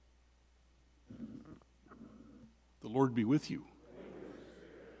Lord be with you.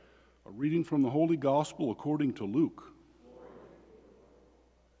 A reading from the Holy Gospel according to Luke.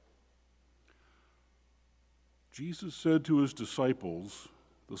 Jesus said to his disciples,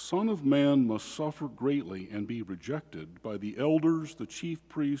 "The Son of Man must suffer greatly and be rejected by the elders, the chief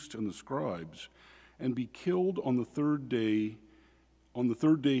priests, and the scribes, and be killed on the third day. On the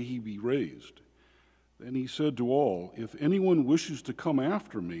third day he be raised." Then he said to all, "If anyone wishes to come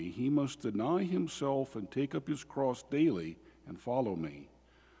after me, he must deny himself and take up his cross daily and follow me.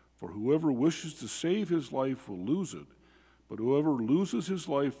 For whoever wishes to save his life will lose it, but whoever loses his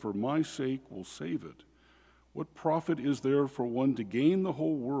life for my sake will save it. What profit is there for one to gain the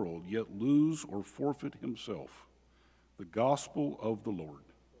whole world, yet lose or forfeit himself?" The Gospel of the Lord.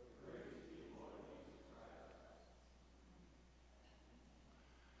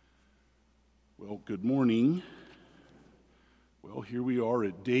 Well, good morning. Well, here we are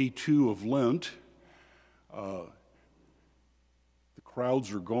at day 2 of Lent. The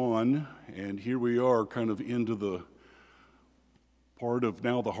crowds are gone, and here we are kind of into the part of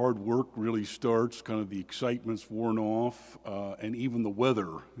now the hard work really starts, kind of the excitement's worn off, and even the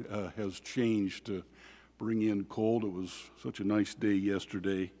weather has changed to bring in cold. It was such a nice day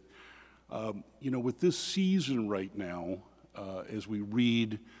yesterday. With this season right now, as we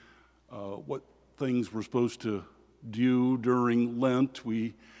read what things we're supposed to do during Lent,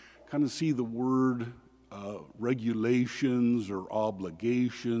 we kind of see the word regulations or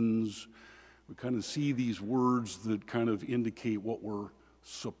obligations. We kind of see these words that kind of indicate what we're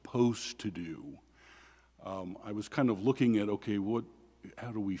supposed to do. I was kind of looking at,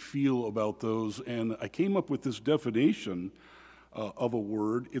 how do we feel about those? And I came up with this definition of a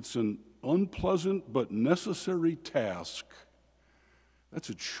word. It's an unpleasant but necessary task. That's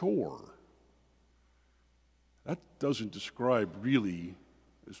a chore. That doesn't describe really,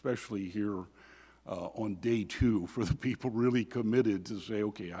 especially here on day 2, for the people really committed to say,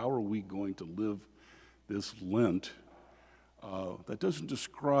 how are we going to live this Lent? That doesn't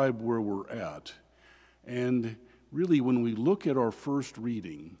describe where we're at. And really, when we look at our first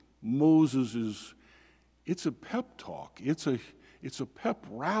reading, Moses it's a pep talk. It's a pep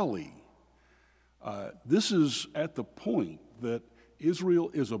rally. This is at the point that Israel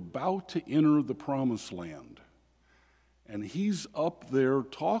is about to enter the promised land. And he's up there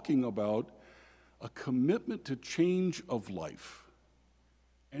talking about a commitment to change of life.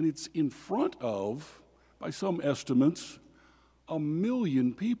 And it's in front of, by some estimates, 1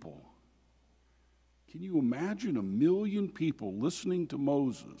 million people. Can you imagine 1 million people listening to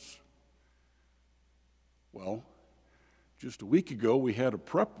Moses? Well, just a week ago, we had a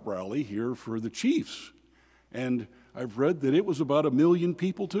prep rally here for the Chiefs. And I've read that it was about 1 million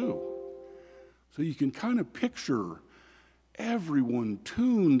people too. So you can kind of picture everyone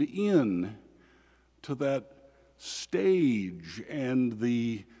tuned in to that stage and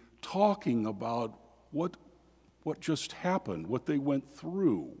the talking about what just happened, what they went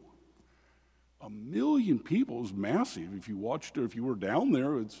through. 1 million people is massive. If you watched it, if you were down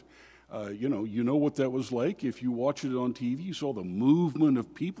there, it's you know what that was like. If you watched it on TV, you saw the movement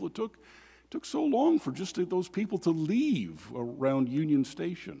of people. It took so long for just those people to leave around Union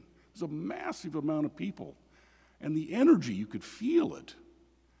Station. It was a massive amount of people. And the energy, you could feel it.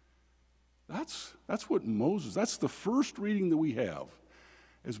 That's what Moses, that's the first reading that we have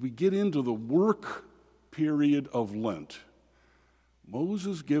as we get into the work period of Lent.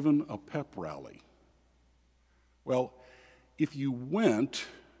 Moses given a pep rally. Well, if you went,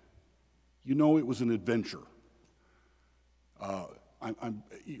 it was an adventure.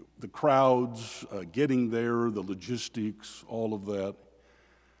 The crowds, getting there, the logistics, all of that.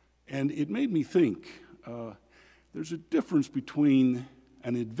 And it made me think, there's a difference between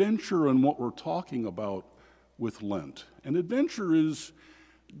an adventure and what we're talking about with Lent. An adventure is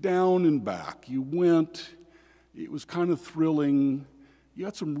down and back. You went, it was kind of thrilling, you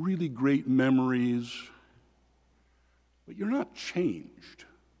had some really great memories, but you're not changed.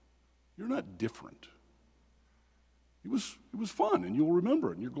 You're not different. It was fun, and you'll remember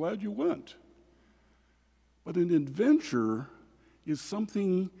it, and you're glad you went. But an adventure is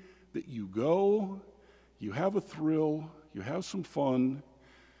something that you go, you have a thrill, you have some fun,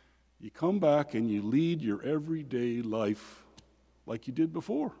 you come back and you lead your everyday life like you did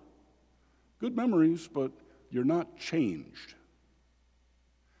before. Good memories, but you're not changed.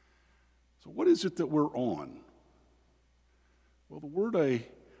 So what is it that we're on? Well, the word I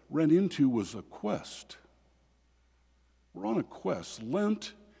ran into was a quest. We're on a quest.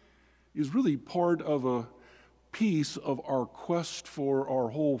 Lent is really part of a piece of our quest for our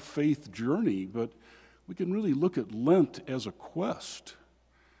whole faith journey, but we can really look at Lent as a quest.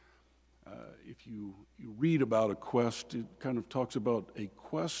 If you read about a quest, it kind of talks about a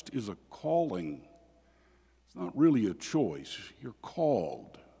quest is a calling. It's not really a choice. You're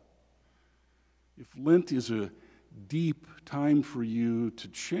called. If Lent is a deep time for you to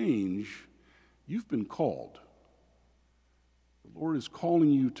change, you've been called. The Lord is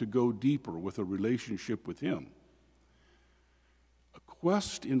calling you to go deeper with a relationship with Him. A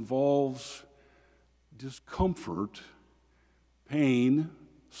quest involves discomfort, pain,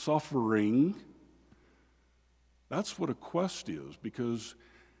 suffering. That's what a quest is, because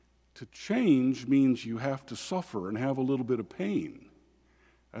to change means you have to suffer and have a little bit of pain.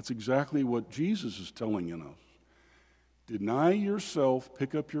 That's exactly what Jesus is telling us. Deny yourself,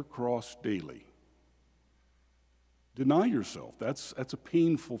 pick up your cross daily. Deny yourself. That's a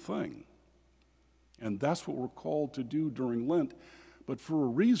painful thing. And that's what we're called to do during Lent, but for a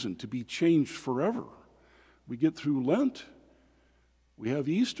reason, to be changed forever. We get through Lent, we have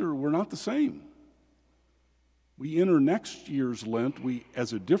Easter, we're not the same. We enter next year's Lent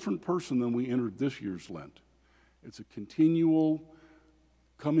as a different person than we entered this year's Lent. It's a continual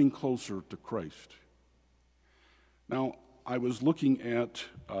coming closer to Christ. Now, I was looking at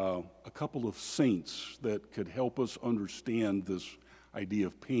a couple of saints that could help us understand this idea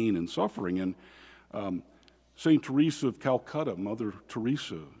of pain and suffering. And St. Teresa of Calcutta, Mother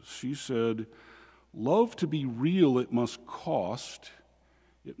Teresa, she said, "Love to be real, it must cost,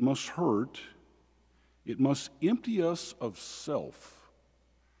 it must hurt, it must empty us of self."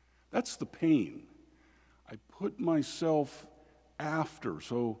 That's the pain. I put myself after.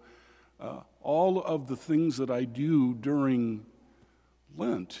 So all of the things that I do during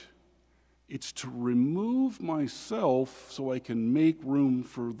Lent, it's to remove myself so I can make room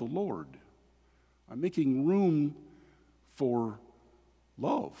for the Lord. I'm making room for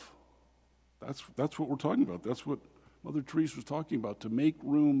love. That's what we're talking about. That's what Mother Teresa was talking about. To make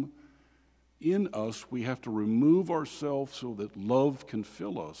room in us, we have to remove ourselves so that love can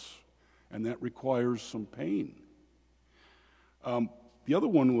fill us, and that requires some pain. The other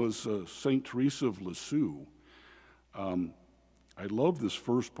one was St. Teresa of Lisieux. I love this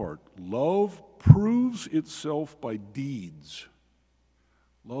first part. Love proves itself by deeds.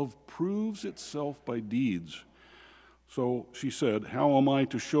 Love proves itself by deeds. So she said, "How am I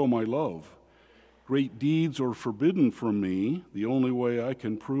to show my love? Great deeds are forbidden from me. The only way I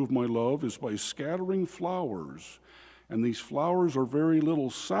can prove my love is by scattering flowers. And these flowers are very little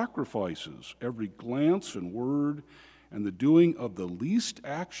sacrifices, every glance and word, and the doing of the least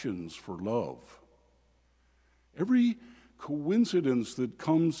actions for love." Every coincidence that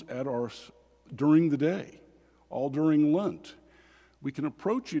comes at us during the day, all during Lent, we can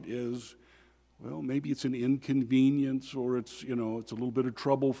approach it as, well, maybe it's an inconvenience, or it's a little bit of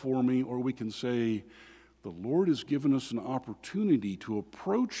trouble for me, or we can say, the Lord has given us an opportunity to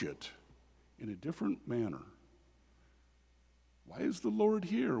approach it in a different manner. Why is the Lord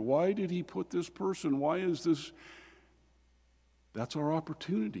here? Why did He put this person? Why is this? That's our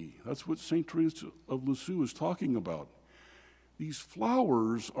opportunity. That's what St. Teresa of Lisieux is talking about. These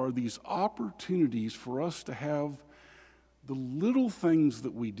flowers are these opportunities for us to have the little things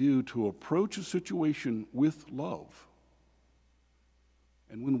that we do to approach a situation with love.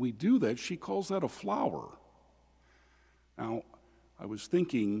 And when we do that, she calls that a flower. Now, I was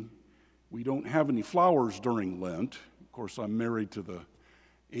thinking, we don't have any flowers during Lent. Of course, I'm married to the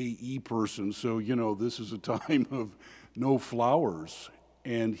AE person, so, this is a time of no flowers.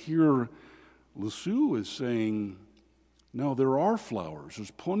 And here, Lisieux is saying, no, there are flowers.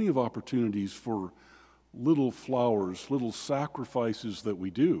 There's plenty of opportunities for little flowers, little sacrifices that we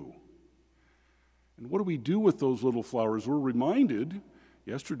do. And what do we do with those little flowers? We're reminded,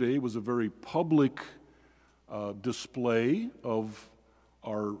 yesterday was a very public display of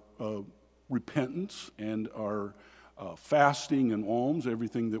our repentance and our fasting and alms,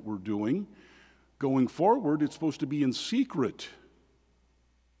 everything that we're doing. Going forward, it's supposed to be in secret.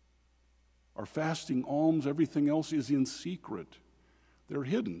 Our fasting, alms, everything else is in secret. They're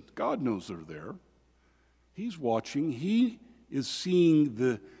hidden. God knows they're there. He's watching. He is seeing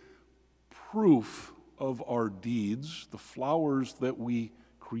the proof of our deeds, the flowers that we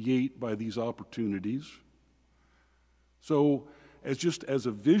create by these opportunities. So, as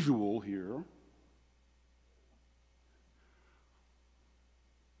a visual here,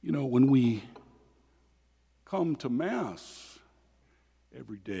 when we come to Mass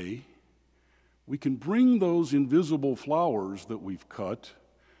every day, we can bring those invisible flowers that we've cut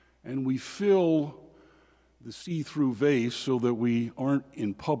and we fill the see-through vase so that we aren't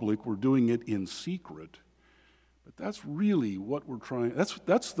in public, we're doing it in secret. But that's really what we're trying,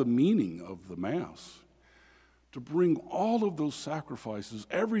 that's the meaning of the Mass. To bring all of those sacrifices,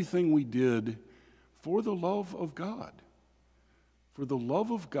 everything we did for the love of God. For the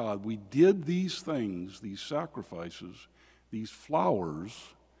love of God, we did these things, these sacrifices, these flowers.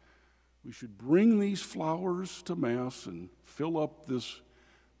 We should bring these flowers to Mass and fill up this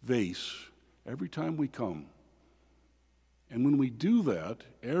vase every time we come. And when we do that,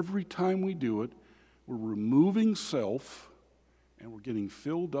 every time we do it, we're removing self and we're getting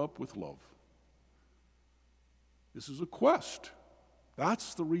filled up with love. This is a quest.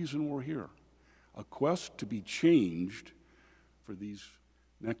 That's the reason we're here. A quest to be changed for these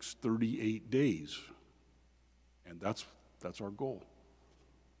next 38 days. And that's our goal.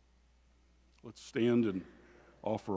 Let's stand and offer